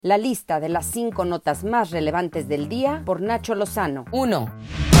La lista de las 5 notas más relevantes del día por Nacho Lozano. 1.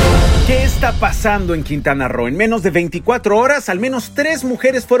 ¿Qué está pasando en Quintana Roo? En menos de 24 horas, al menos 3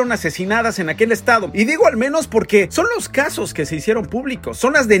 mujeres fueron asesinadas en aquel estado. Y digo al menos porque son los casos que se hicieron públicos,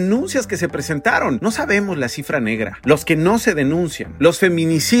 son las denuncias que se presentaron. No sabemos la cifra negra, los que no se denuncian, los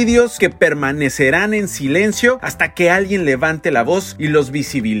feminicidios que permanecerán en silencio hasta que alguien levante la voz y los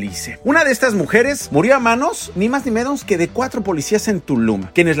visibilice. Una de estas mujeres murió a manos, ni más ni menos que de 4 policías en Tulum,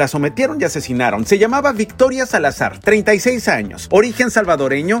 quienes la sometieron y asesinaron. Se llamaba Victoria Salazar, 36 años, origen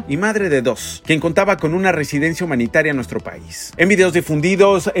salvadoreño y madre de 2, quien contaba con una residencia humanitaria en nuestro país. En videos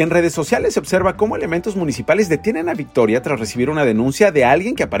difundidos en redes sociales se observa cómo elementos municipales detienen a Victoria tras recibir una denuncia de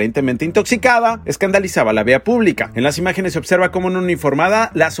alguien que aparentemente intoxicada escandalizaba la vía pública. En las imágenes se observa cómo una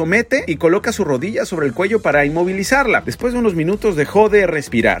uniformada la somete y coloca su rodilla sobre el cuello para inmovilizarla. Después de unos minutos dejó de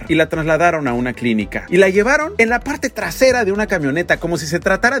respirar y la trasladaron a una clínica y la llevaron en la parte trasera de una camioneta como si se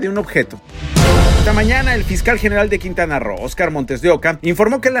tratara de un objeto. Esta mañana el fiscal general de Quintana Roo, Óscar Montes de Oca,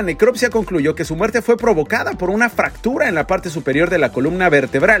 informó que la necropsia concluyó que su muerte fue provocada por una fractura en la parte superior de la columna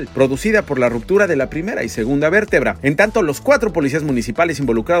vertebral, producida por la ruptura de la primera y segunda vértebra. En tanto, los 4 policías municipales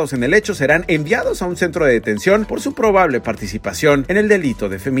involucrados en el hecho serán enviados a un centro de detención por su probable participación en el delito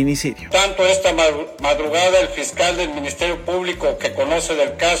de feminicidio. Tanto esta madrugada el fiscal del Ministerio Público que conoce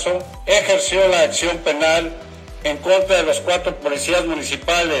del caso ejerció la acción penal en contra de los 4 policías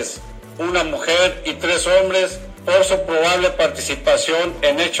municipales, una mujer y 3 hombres, por su probable participación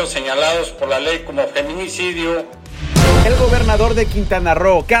en hechos señalados por la ley como feminicidio. El gobernador de Quintana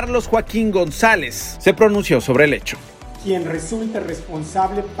Roo, Carlos Joaquín González, se pronunció sobre el hecho. Quien resulte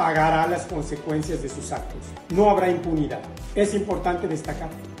responsable pagará las consecuencias de sus actos. No habrá impunidad. Es importante destacar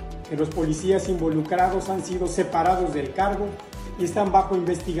que los policías involucrados han sido separados del cargo y están bajo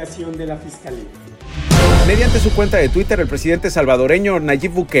investigación de la Fiscalía. Mediante su cuenta de Twitter, el presidente salvadoreño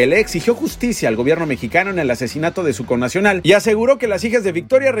Nayib Bukele exigió justicia al gobierno mexicano en el asesinato de su connacional y aseguró que las hijas de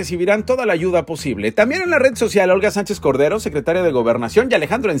Victoria recibirán toda la ayuda posible. También en la red social, Olga Sánchez Cordero, secretaria de Gobernación, y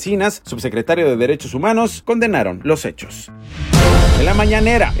Alejandro Encinas, subsecretario de Derechos Humanos, condenaron los hechos. En la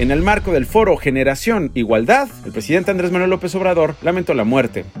mañanera, en el marco del foro Generación Igualdad, el presidente Andrés Manuel López Obrador lamentó la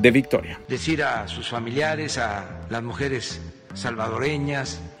muerte de Victoria. Decir a sus familiares, a las mujeres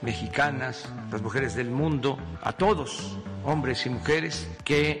salvadoreñas, mexicanas, las mujeres del mundo, a todos, hombres y mujeres,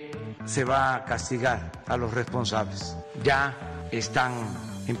 que se va a castigar a los responsables. Ya están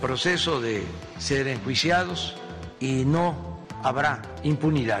en proceso de ser enjuiciados y no habrá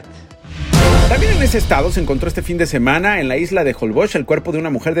impunidad. También en ese estado se encontró este fin de semana en la isla de Holbox el cuerpo de una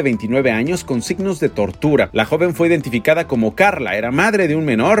mujer de 29 años con signos de tortura. La joven fue identificada como Carla, era madre de un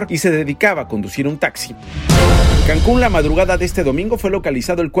menor y se dedicaba a conducir un taxi. En Cancún, la madrugada de este domingo, fue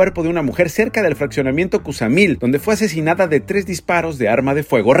localizado el cuerpo de una mujer cerca del fraccionamiento Cusamil, donde fue asesinada de 3 disparos de arma de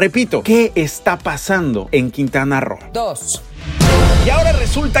fuego. Repito, ¿qué está pasando en Quintana Roo? 2. Y ahora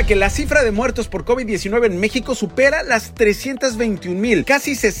resulta que la cifra de muertos por COVID-19 en México supera las 321,000,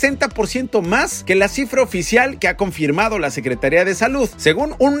 casi 60% más que la cifra oficial que ha confirmado la Secretaría de Salud,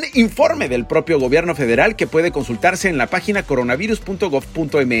 según un informe del propio gobierno federal que puede consultarse en la página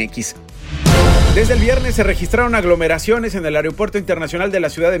coronavirus.gov.mx. Desde el viernes se registraron aglomeraciones en el Aeropuerto Internacional de la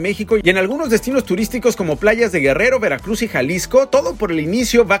Ciudad de México y en algunos destinos turísticos como playas de Guerrero, Veracruz y Jalisco, todo por el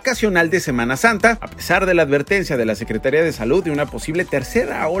inicio vacacional de Semana Santa, a pesar de la advertencia de la Secretaría de Salud de una posible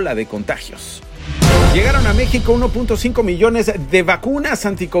tercera ola de contagios. Llegaron a México 1.5 millones de vacunas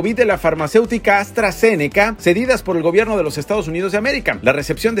anticovid de la farmacéutica AstraZeneca, cedidas por el gobierno de los Estados Unidos de América. La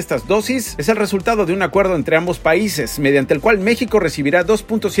recepción de estas dosis es el resultado de un acuerdo entre ambos países, mediante el cual México recibirá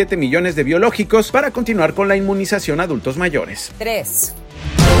 2.7 millones de biológicos para continuar con la inmunización a adultos mayores. 3.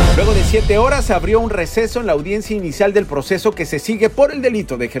 Luego de 7 horas se abrió un receso en la audiencia inicial del proceso que se sigue por el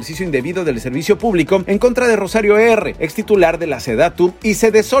delito de ejercicio indebido del servicio público en contra de Rosario R., ex titular de la SEDATU y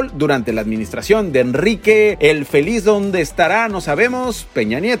Sedesol durante la administración de Enrique el Feliz, donde estará, no sabemos,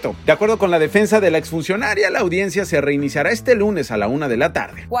 Peña Nieto. De acuerdo con la defensa de la exfuncionaria, la audiencia se reiniciará este lunes a la 1 de la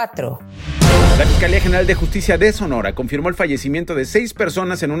tarde. 4. La Fiscalía General de Justicia de Sonora confirmó el fallecimiento de 6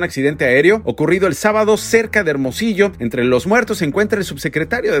 personas en un accidente aéreo ocurrido el sábado cerca de Hermosillo. Entre los muertos se encuentra el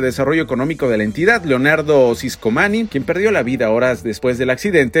subsecretario de Desarrollo Económico de la entidad, Leonardo Ciscomani, quien perdió la vida horas después del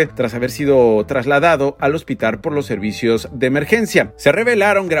accidente tras haber sido trasladado al hospital por los servicios de emergencia. Se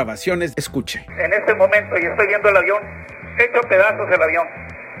revelaron grabaciones. Escuche. En este momento, y estoy viendo el avión, hecho pedazos el avión,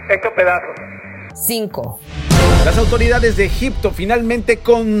 hecho pedazos. 5. Las autoridades de Egipto finalmente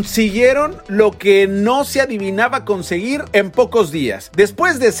consiguieron lo que no se adivinaba conseguir en pocos días.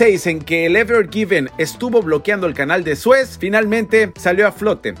 Después de 6 en que el Ever Given estuvo bloqueando el canal de Suez, finalmente salió a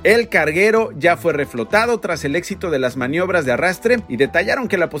flote. El carguero ya fue reflotado tras el éxito de las maniobras de arrastre y detallaron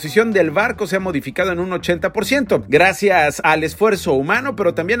que la posición del barco se ha modificado en un 80%, gracias al esfuerzo humano,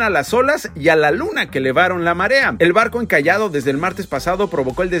 pero también a las olas y a la luna que elevaron la marea. El barco encallado desde el martes pasado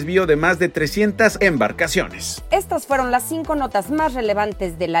provocó el desvío de más de 300 embarcaciones. Estas fueron las 5 notas más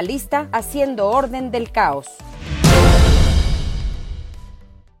relevantes de la lista, haciendo orden del caos.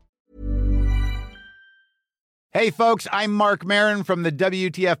 Hey, folks, I'm Mark Maron from the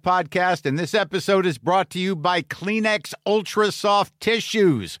WTF Podcast, and this episode is brought to you by Kleenex Ultra Soft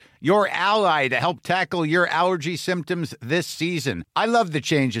Tissues, your ally to help tackle your allergy symptoms this season. I love the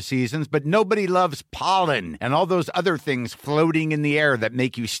change of seasons, but nobody loves pollen and all those other things floating in the air that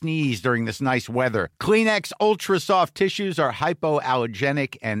make you sneeze during this nice weather. Kleenex Ultra Soft Tissues are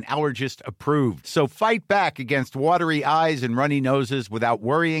hypoallergenic and allergist approved, so fight back against watery eyes and runny noses without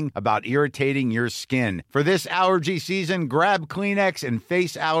worrying about irritating your skin. For this allergy season, grab Kleenex and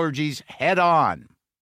face allergies head on.